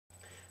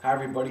Hi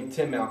everybody,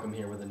 Tim Malcolm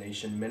here with the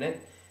Nation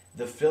Minute.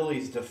 The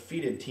Phillies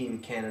defeated Team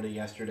Canada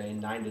yesterday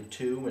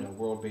 9-2 in a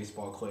World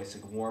Baseball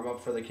Classic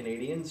warm-up for the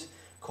Canadians.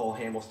 Cole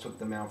Hamels took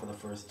them out for the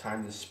first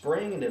time this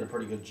spring and did a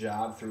pretty good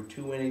job through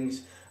 2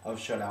 innings of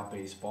shutout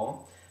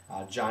baseball.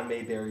 John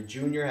Mayberry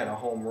Jr. had a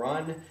home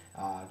run.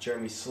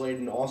 Jeremy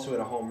Slayton also had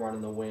a home run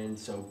in the win.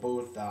 So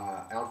both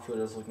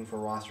outfielders looking for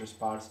roster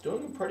spots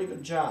doing a pretty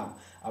good job.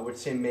 I would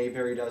say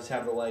Mayberry does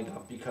have the leg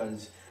up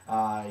because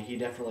he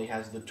definitely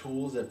has the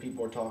tools that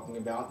people are talking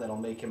about that'll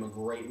make him a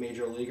great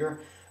major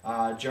leaguer.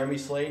 Jeremy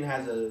Slayton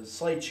has a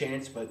slight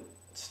chance, but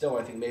still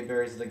I think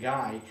Mayberry's the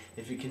guy.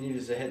 If he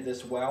continues to hit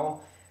this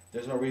well,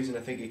 there's no reason to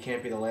think he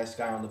can't be the last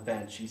guy on the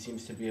bench. He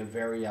seems to be a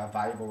very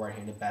valuable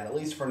right-handed bat, at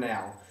least for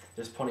now.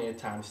 There's plenty of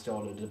time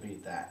still to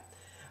beat that.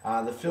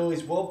 The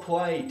Phillies will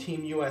play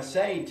Team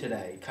USA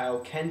today. Kyle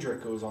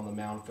Kendrick goes on the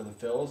mound for the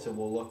Phils, and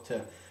will look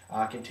to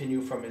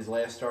continue from his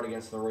last start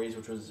against the Rays,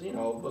 which was,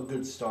 a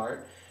good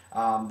start.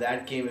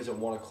 That game is at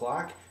 1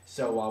 o'clock,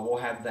 so we'll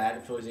have that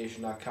at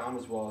PhilliesNation.com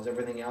as well as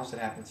everything else that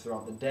happens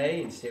throughout the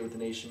day, and stay with the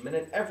Nation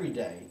Minute every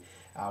day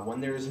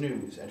when there is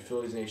news at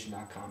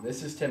PhilliesNation.com.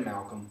 This is Tim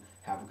Malcolm.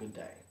 Have a good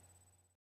day.